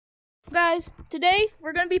Guys, today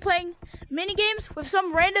we're going to be playing mini games with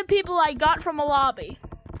some random people I got from a lobby.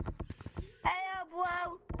 Hey,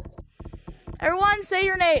 bro. Everyone say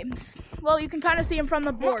your names. Well, you can kind of see them from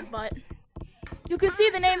the board, but... You can see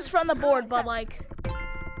the names from the board, but like...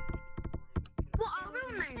 What are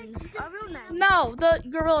real names? Are real names? No, the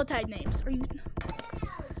Gorilla Tag names. Are you...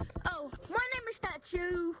 Oh, my name is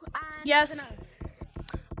Statue, and... Yes.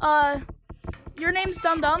 Your name's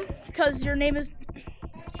Dum Dum, because your name is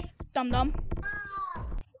Dum Dum.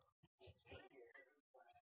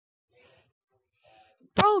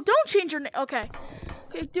 Bro, don't change your name. Okay,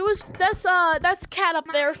 that's Cat up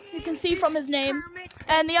there. You can see from his name,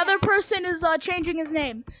 and the other person is changing his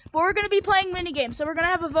name. But we're gonna be playing mini games, so we're gonna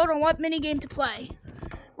have a vote on what mini game to play.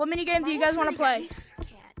 What mini game do you guys want to play?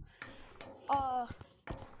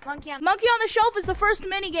 Monkey on... Monkey on the Shelf is the first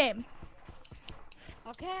mini game.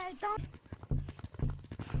 Okay, don't...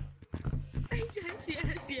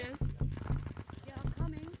 yes. Yeah, I'm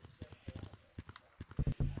coming.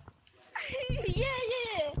 yeah.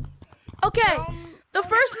 Okay, the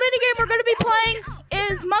first mini game we're gonna be playing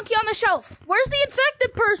is Monkey on the Shelf. Where's the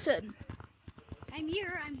infected person? I'm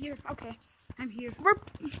here. Okay, I'm here.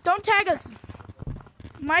 Don't tag us.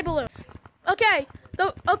 My balloon. Okay,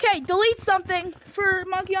 delete something for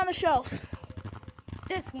Monkey on the Shelf.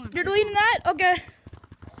 This one. You're deleting that? Okay.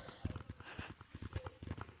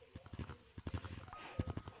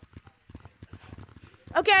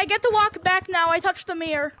 Okay, I get to walk back now. I touched the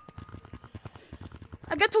mirror.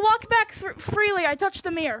 I get to walk back freely. I touched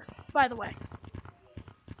the mirror, by the way.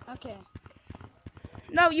 Okay.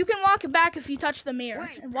 No, you can walk back if you touch the mirror.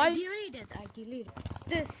 Wait, and why? I deleted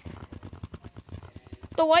this.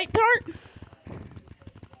 The white part?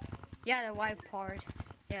 Yeah, the white part.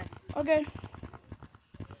 Yeah. Okay.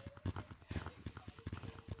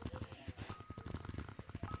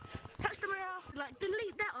 Touch the mirror. Like,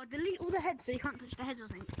 delete that or delete all the heads so you can't touch the heads or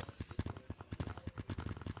something.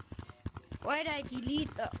 Why did I delete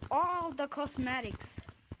all the cosmetics?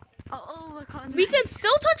 Oh, all the cosmetics. We can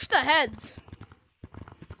still touch the heads.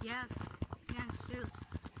 Yes, you can still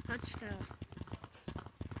touch the...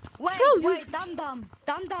 Wait, Bro, Dum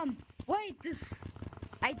Dum. Wait, this...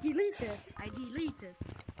 I delete this.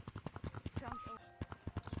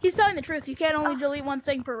 He's telling the truth. You can't only delete one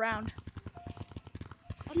thing per round.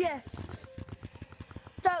 Yeah.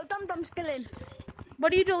 So, Dum Dum's still in.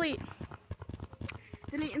 What do you delete?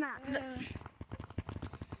 Deleting that.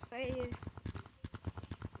 Wait.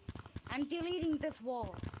 I'm deleting this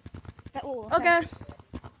wall. That wall. Okay.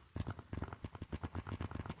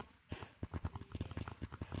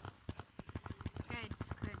 Okay,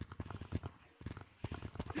 it's good.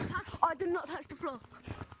 I did not touch the floor.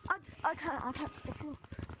 I touched the floor.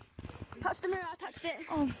 Touch the mirror, I touched it.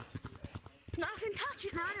 Oh. No, I can touch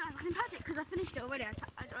it now. I can touch it because I finished it already.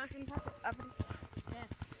 I can touch it. Yeah.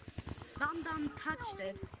 Dum Dum touched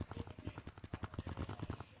it.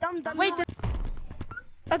 Dum Dum. Wait.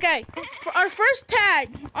 Okay. For our first tag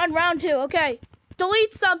on round 2. Okay.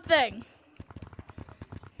 Delete something.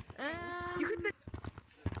 You could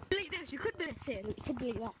delete this. You could delete this. You could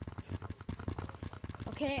delete that.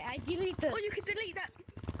 Okay, I delete this. Oh, you could delete that.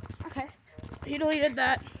 Okay. You deleted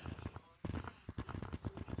that.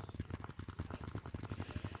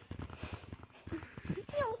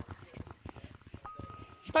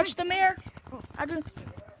 Touch the mirror. I do.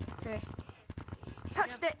 Okay.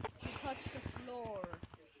 Touched it. You touched the floor.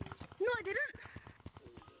 No, I didn't.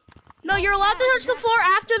 No, you're allowed to touch the floor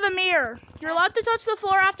after the mirror. You're allowed to touch the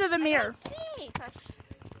floor after the mirror.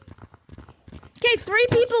 Okay, 3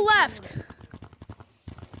 people left.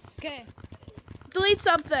 Okay. Delete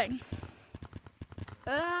something.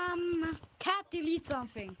 Cat, delete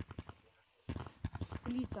something.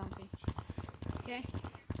 Okay.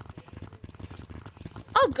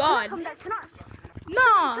 Oh God. Come back tonight.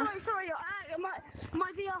 No. Sorry.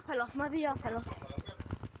 My VR fell off.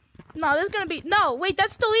 No, there's gonna be no. Wait,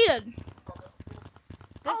 that's deleted.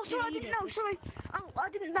 Oh, sorry, I didn't know. Sorry. Oh, I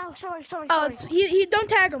didn't know. Sorry. Oh, it's he. Don't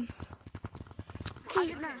tag him. I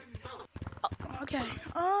didn't know. Oh, okay.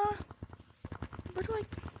 Where do I?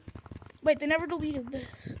 Wait, they never deleted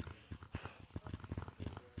this.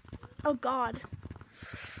 Oh God.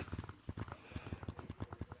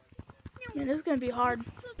 Man, this is gonna be hard.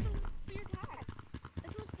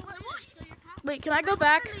 Wait, can I go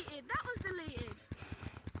back? That was deleted.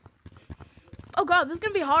 Oh God, this is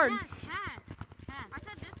gonna be hard. Cat. I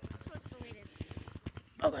said this was deleted.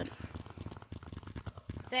 Oh God.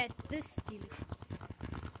 Said this deleted.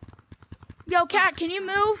 Yo, Cat, can you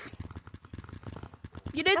move?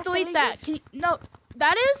 You didn't delete that. Can you, no,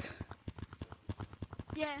 that is?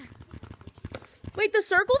 Yeah. Wait, the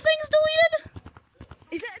circle thing's deleted?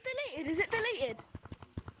 Is it deleted? Is it deleted?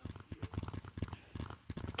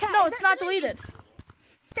 No, it's not deleted.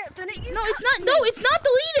 Captain, No, it's not. No, it's not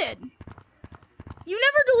deleted. You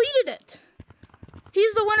never deleted it.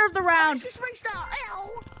 He's the winner of the round. Just restart.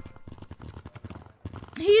 Ow.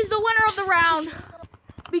 He's the winner of the round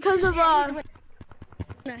because of No,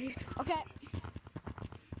 he's okay.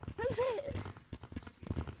 Who's it?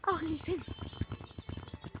 Oh, he's him.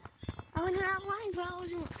 I went out line, but I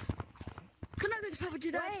wasn't. Can I go to Papa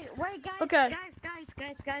do that? Wait, guys. Okay.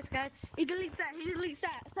 Guys. He deletes that.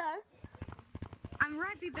 So. I'm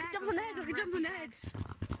right be back. Jump on heads. I can jump on heads.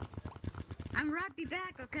 I'm right be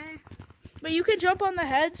back. Okay. But you can jump on the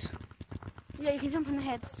heads. Yeah, you can jump on the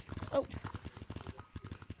heads. Oh.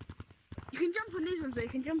 You can jump on these ones though. You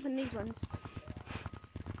can jump on these ones.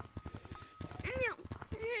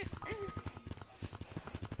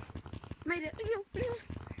 Made it.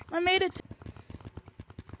 I made it.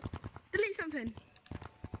 Delete something.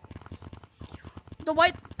 The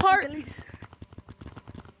white part. Delete.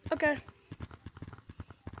 Okay.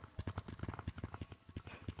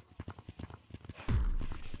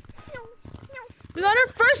 We got our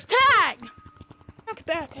first tag. Knock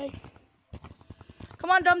back, hey.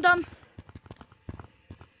 Come on, Dum Dum.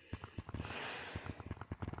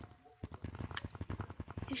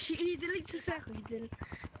 He deletes the circle. He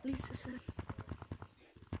deletes the circle.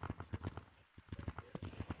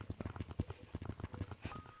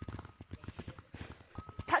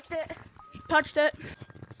 Touched it.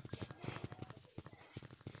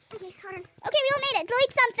 Okay, hold on. Okay, we all made it.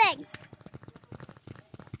 Delete something.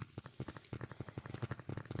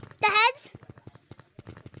 The heads?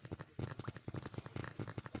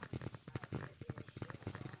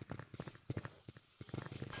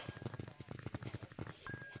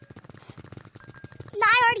 No, I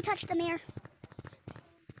already touched the mirror.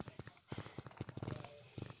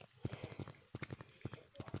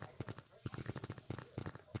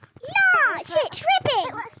 Nah, shit, tripping.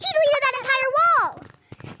 He deleted that entire wall.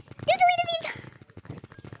 You deleted the entire...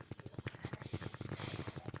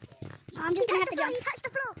 I'm just gonna have to jump. You touched the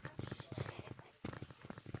floor.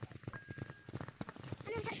 I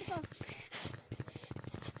never touched the floor. I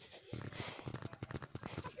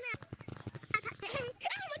touched it. Oh,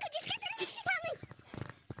 look, I just skipped it. She tagged me.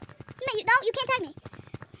 No, you can't tag me.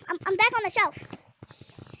 I'm back on the shelf.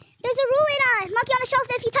 There's a rule in Monkey on the Shelf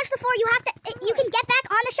that if you touch the floor, you can get back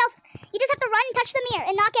on the shelf. You just have to run and touch the mirror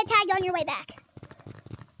and not get tagged on your way back.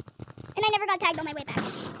 And I never got tagged on my way back.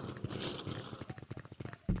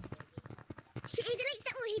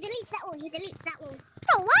 He deletes that wall. He deletes that wall.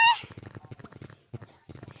 Bro, what?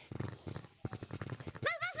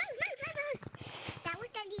 Move. That was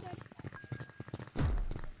deleted.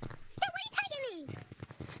 Hey, why are you tagging me?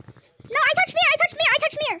 No, I touched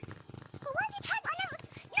mirror. Well, why did you tag?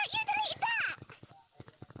 No, you deleted that.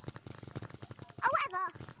 Oh, whatever.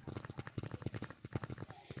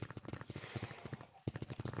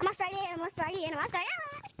 I'm Australian. I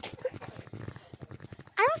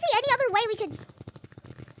don't see any other way we could...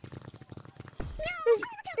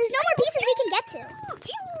 There's no more pieces we can get to.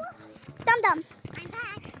 Dum Dum. I'm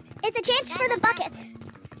back. It's a chance for the bucket.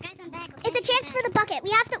 Guys, I'm back. Okay? It's a chance for the bucket.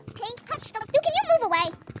 We have to... touch the... Dude, can you move away?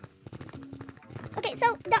 Okay,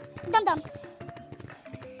 so, Dum Dum.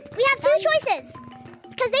 We have two choices.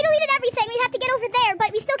 Because they deleted everything, we'd have to get over there,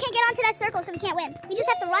 but we still can't get onto that circle, so we can't win. We just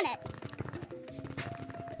have to run it.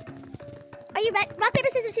 Are you ready? Rock, paper,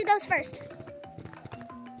 scissors, who goes first?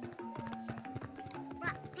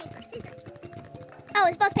 Rock, paper, scissors. Oh,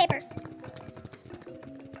 it's both paper.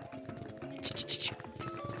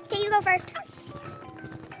 Okay, you go first.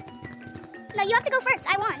 No, you have to go first.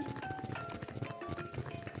 I won.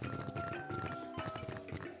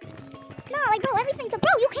 No, bro, everything's...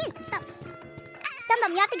 Bro, you can't. Stop. Dum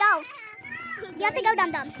Dum, you have to go. You have to go,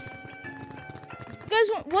 Dum Dum. Guys,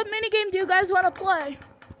 what minigame do you guys want to play?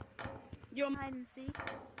 You're hide and seek.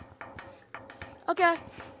 Okay.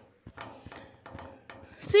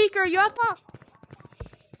 Seeker, you have to...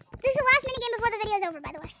 This is the last minigame before the video is over,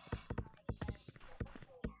 by the way.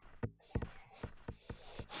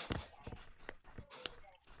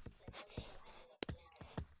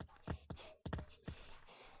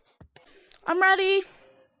 I'm ready.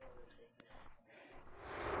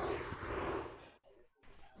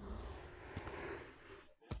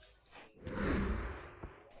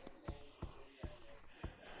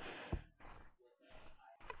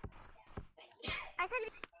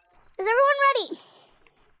 Is everyone ready?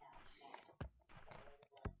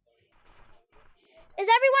 Is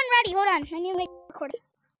everyone ready? Hold on. I need to make a recording.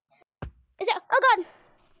 Is it? Oh, God.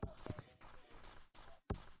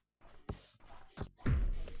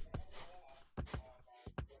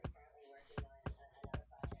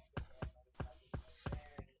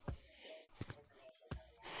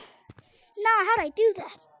 out how to do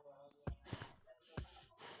that.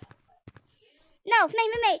 No, May,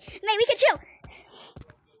 we can chill.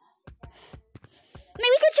 May,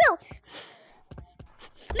 we can chill.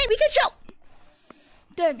 May, we can chill.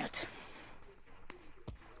 Dang it.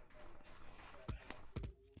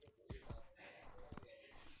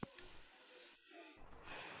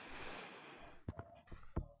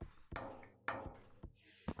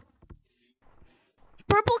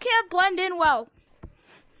 Purple can't blend in well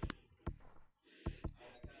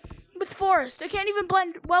with forest. It can't even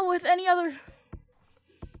blend well with any other.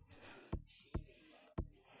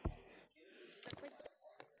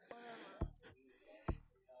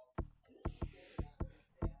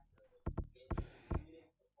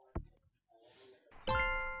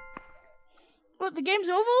 What, the game's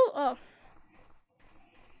over? Oh.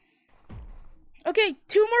 Okay,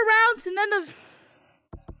 2 more rounds and then the...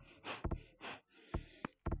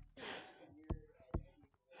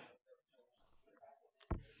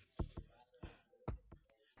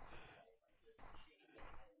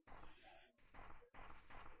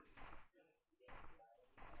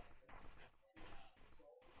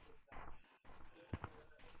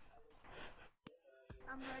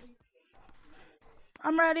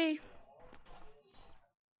 I'm ready.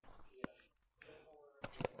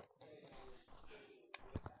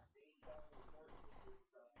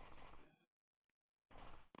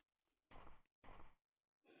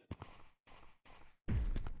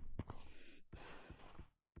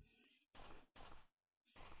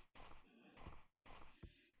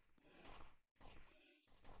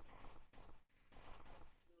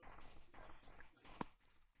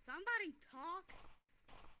 Somebody talk.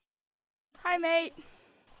 Hi, mate.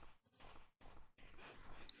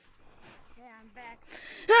 Yeah, I'm back.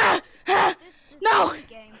 No!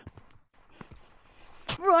 Game.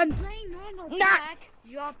 Run. Playing normal Nah. tag.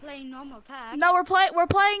 You're playing normal tag. No, we're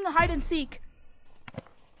playing hide and seek.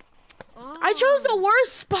 Oh. I chose the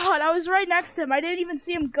worst spot. I was right next to him. I didn't even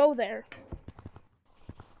see him go there.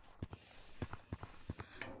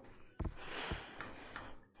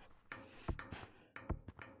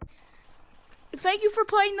 Thank you for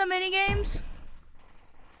playing the mini games.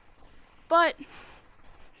 But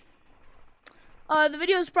the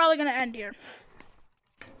video is probably gonna end here.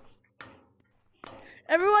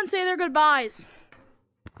 Everyone say their goodbyes.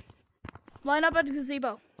 Line up at the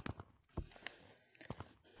gazebo.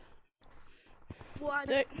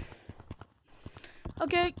 What?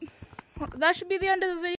 Okay, that should be the end of the video.